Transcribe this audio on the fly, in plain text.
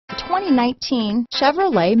2019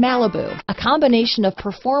 Chevrolet Malibu, a combination of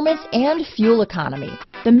performance and fuel economy.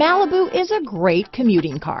 The Malibu is a great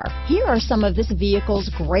commuting car. Here are some of this vehicle's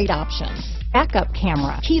great options: backup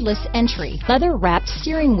camera, keyless entry, leather-wrapped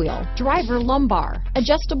steering wheel, driver lumbar,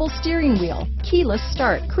 adjustable steering wheel, keyless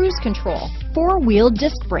start, cruise control, four-wheel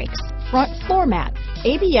disc brakes, front floor mat,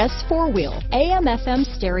 ABS four-wheel, AM/FM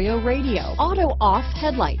stereo radio, auto-off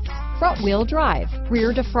headlights, front-wheel drive,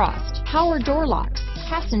 rear defrost, power door locks,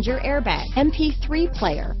 passenger airbag, MP3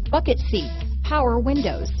 player, bucket seats, power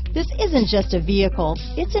windows. This isn't just a vehicle,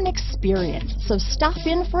 it's an experience. So stop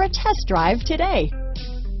in for a test drive today.